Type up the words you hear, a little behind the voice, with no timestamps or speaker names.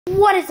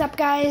What is up,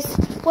 guys?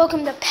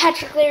 Welcome to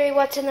Patrick Leary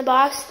What's in the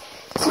Box.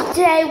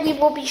 Today we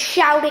will be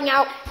shouting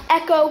out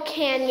Echo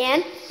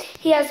Canyon.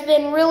 He has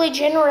been really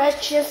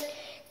generous, just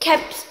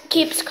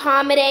keeps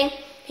commenting.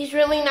 He's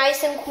really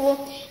nice and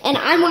cool. And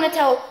I want to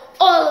tell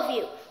all of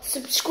you,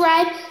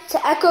 subscribe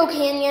to Echo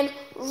Canyon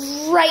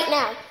right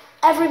now.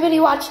 Everybody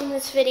watching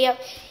this video,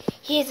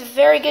 he's a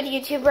very good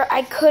YouTuber.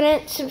 I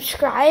couldn't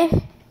subscribe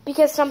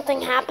because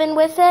something happened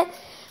with it,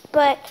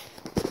 but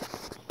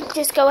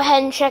just go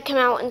ahead and check him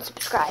out and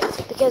subscribe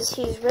because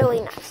he's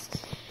really nice.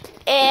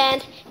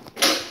 And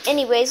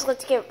anyways,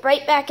 let's get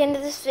right back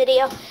into this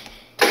video.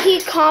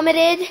 He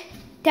commented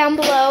down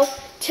below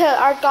to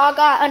our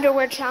Gaga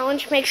underwear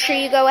challenge. Make sure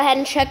you go ahead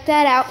and check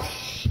that out.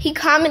 He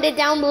commented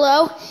down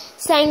below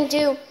saying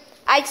do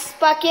ice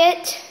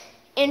bucket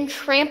and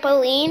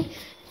trampoline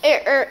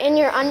or in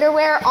your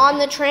underwear on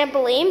the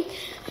trampoline.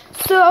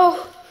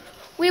 So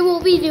we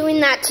will be doing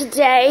that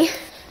today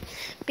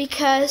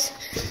because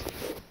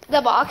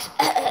the box,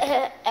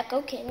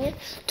 Echo Canyon,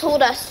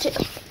 told us to.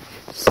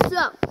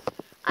 So,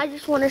 I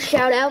just want to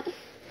shout out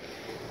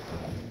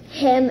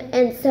him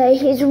and say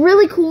he's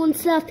really cool and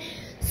stuff.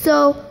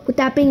 So, with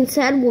that being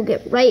said, we'll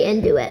get right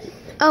into it.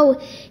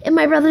 Oh, and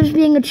my brother's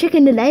being a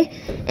chicken today,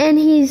 and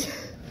he's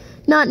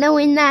not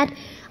knowing that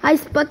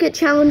ice bucket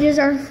challenges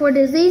are for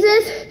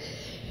diseases,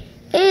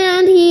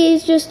 and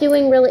he's just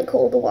doing really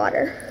cold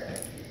water.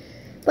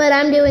 But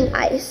I'm doing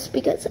ice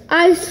because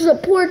I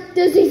support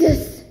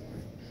diseases.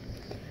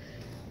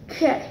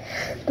 Okay,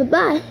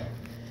 bye-bye.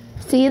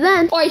 See you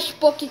then. Ice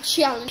bucket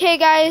challenge. Okay,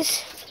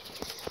 guys,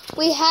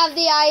 we have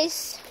the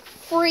ice,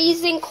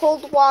 freezing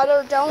cold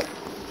water. Don't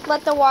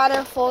let the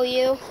water fool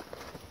you.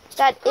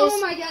 That is. Oh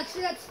my gosh,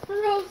 that's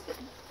frozen.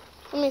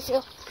 Let me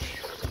feel.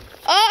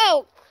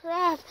 Oh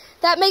crap!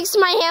 That makes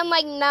my hand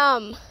like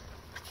numb.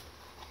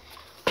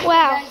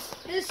 Wow. Guys,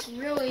 this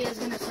really is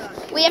gonna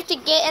suck. We have to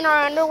get in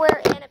our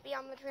underwear and it be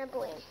on the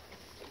trampoline.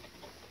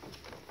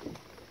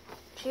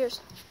 Cheers.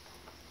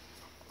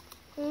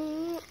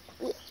 Yeah.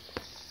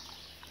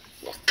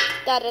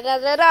 Da da da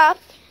da da.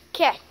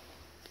 Okay.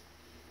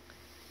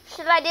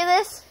 Should I do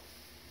this?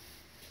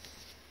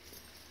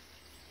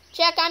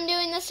 Jack, I'm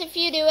doing this if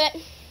you do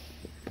it.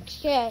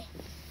 Okay.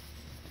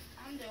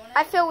 I'm doing it.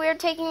 I feel weird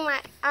taking my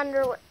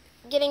underwear,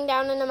 getting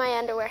down into my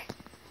underwear.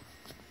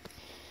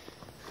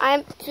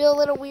 I feel a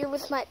little weird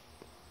with my.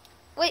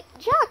 Wait,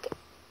 Jack.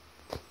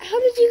 How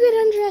did you get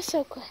undressed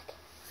so quick?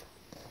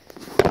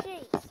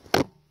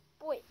 Jeez.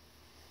 Boy.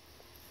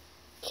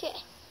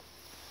 Okay.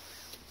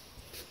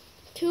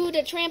 To the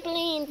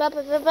trampoline. Ba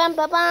ba ba bum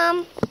ba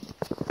bum.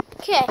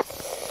 Okay.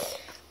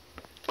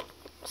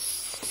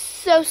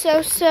 So.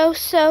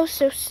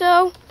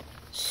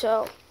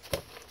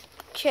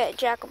 Okay,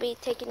 Jack will be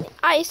taking the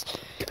ice.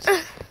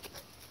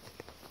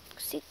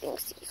 He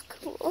thinks he's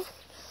cool.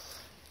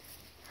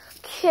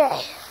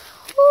 Okay.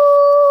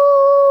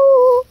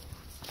 Woo.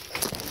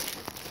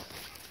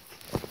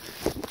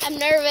 I'm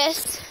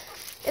nervous.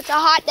 It's a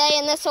hot day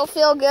and this will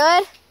feel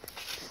good.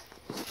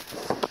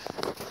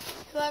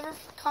 Whoever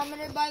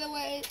commented, by the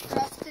way, for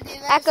us to do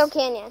this. Echo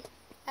Canyon.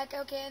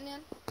 Echo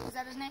Canyon. Is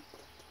that his name?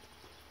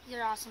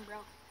 You're awesome,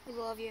 bro. We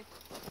love you.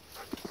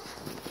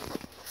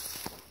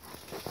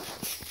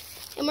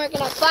 And we're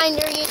going to find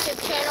your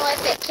YouTube channel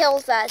if it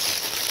kills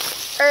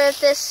us. Or if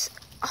this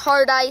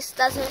hard ice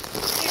doesn't.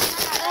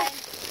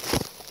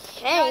 Guys,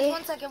 Hey.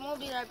 1 second. We'll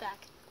be right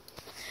back.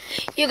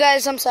 You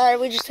guys, I'm sorry.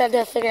 We just had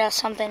to figure out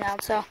something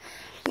out. So I'm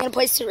going to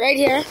place it right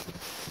here.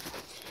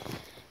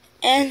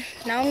 And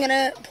now I'm going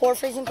to pour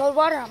freezing cold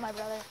water on my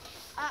brother.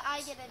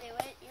 I get to do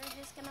it. You're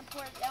just going to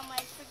pour it down my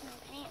freaking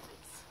pants.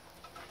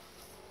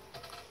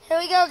 Here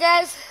we go,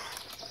 guys.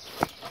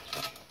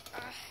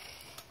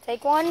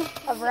 Take one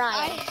of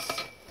Ryan.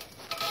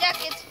 Jack,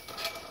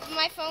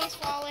 my phone's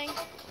falling.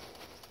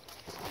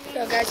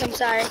 Yo, guys, I'm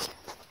sorry.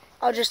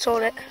 I'll just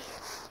hold it.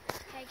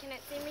 Hey, can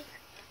it see me?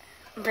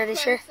 I'm pretty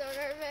sure. I'm so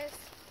nervous.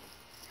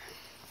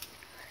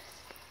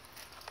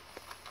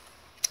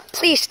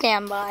 Please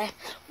stand by.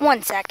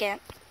 1 second.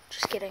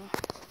 Just kidding.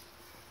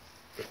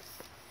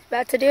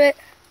 About to do it.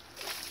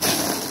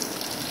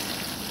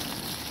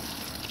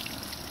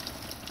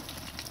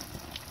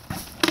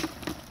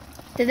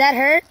 Did that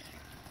hurt?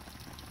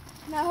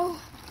 No.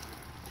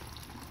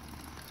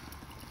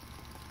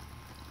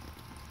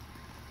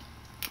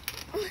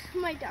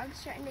 My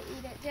dog's trying to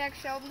eat it. Jack,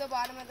 show him the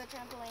bottom of the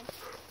trampoline.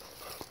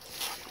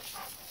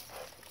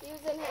 He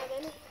was in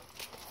heaven.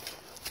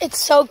 It's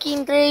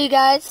soaking through, you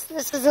guys.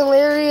 This is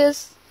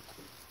hilarious.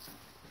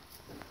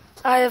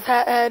 I have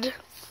had.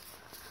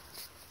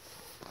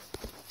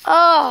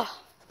 Oh.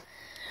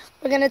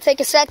 We're going to take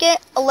a second,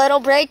 a little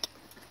break,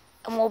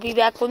 and we'll be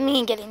back with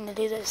me getting to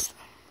do this.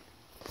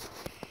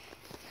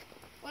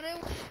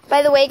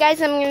 By the way,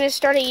 guys, I'm going to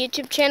start a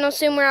YouTube channel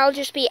soon where I'll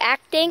just be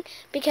acting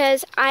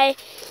because I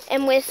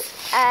am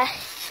with a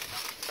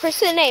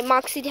person named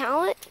Moxie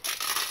Talent.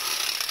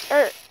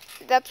 Or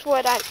that's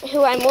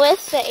who I'm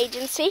with, the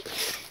agency.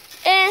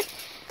 And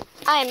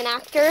I am an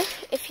actor,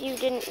 if you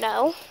didn't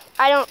know.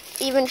 I don't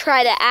even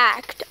try to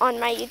act on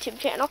my YouTube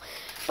channel.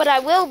 but I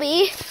will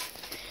be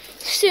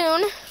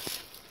soon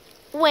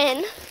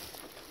when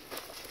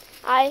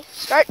I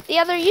start the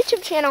other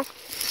YouTube channel.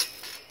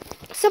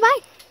 So bye,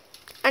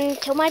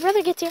 until my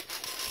brother gets here.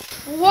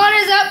 What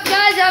is up,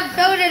 guys? I'm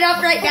filling it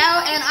up right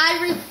now, and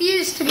I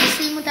refuse to be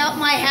seen without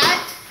my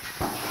hat.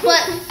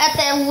 But at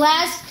the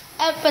last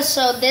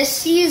episode this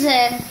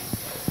season,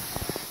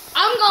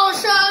 I'm going to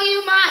show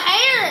you my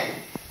hair.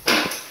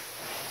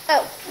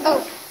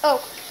 Oh.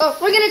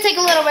 We're going to take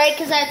a little break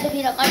because I have to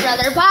beat up my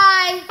brother.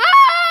 Bye.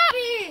 Ah!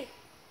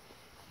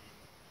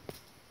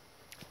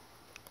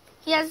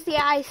 He has the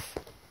ice.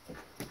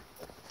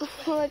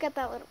 Look at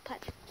that little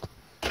patch.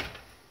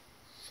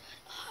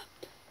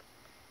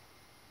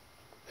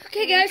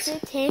 Okay, guys.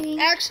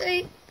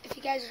 Actually, if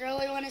you guys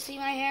really want to see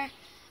my hair,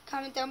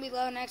 comment down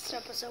below. Next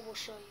episode, we'll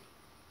show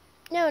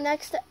you. No,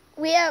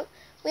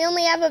 we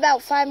only have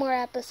about 5 more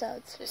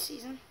episodes This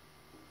season?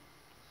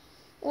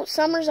 Well,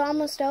 summer's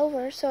almost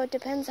over, so it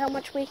depends how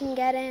much we can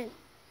get in.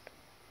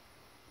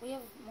 We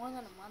have more than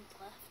a month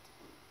left.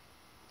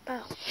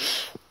 Oh.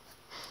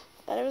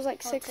 But it was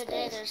like 6 today,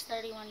 days. there's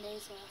 31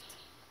 days left.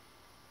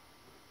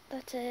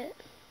 That's it.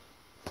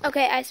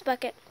 Okay, ice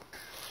bucket.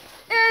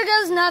 There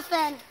goes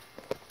nothing.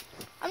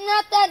 I'm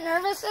not that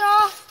nervous at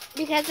all.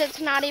 Because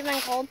it's not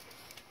even cold.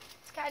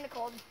 It's kind of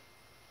cold.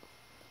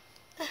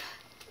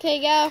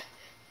 Okay, go.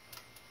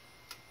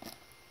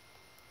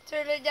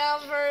 Turn it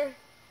down for...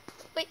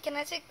 Wait, can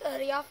I take the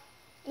hoodie off?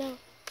 No.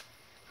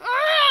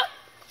 Ah!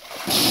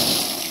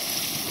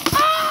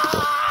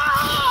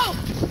 Oh!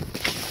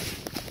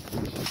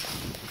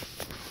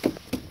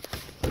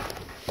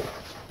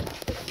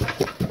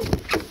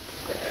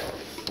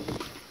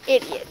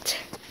 Idiot.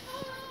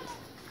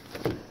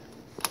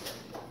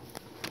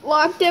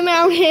 Locked him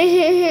out.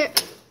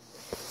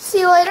 See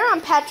you later.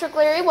 I'm Patrick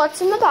Leary. What's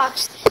in the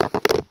box?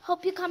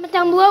 Hope you comment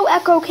down below.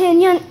 Echo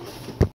Canyon.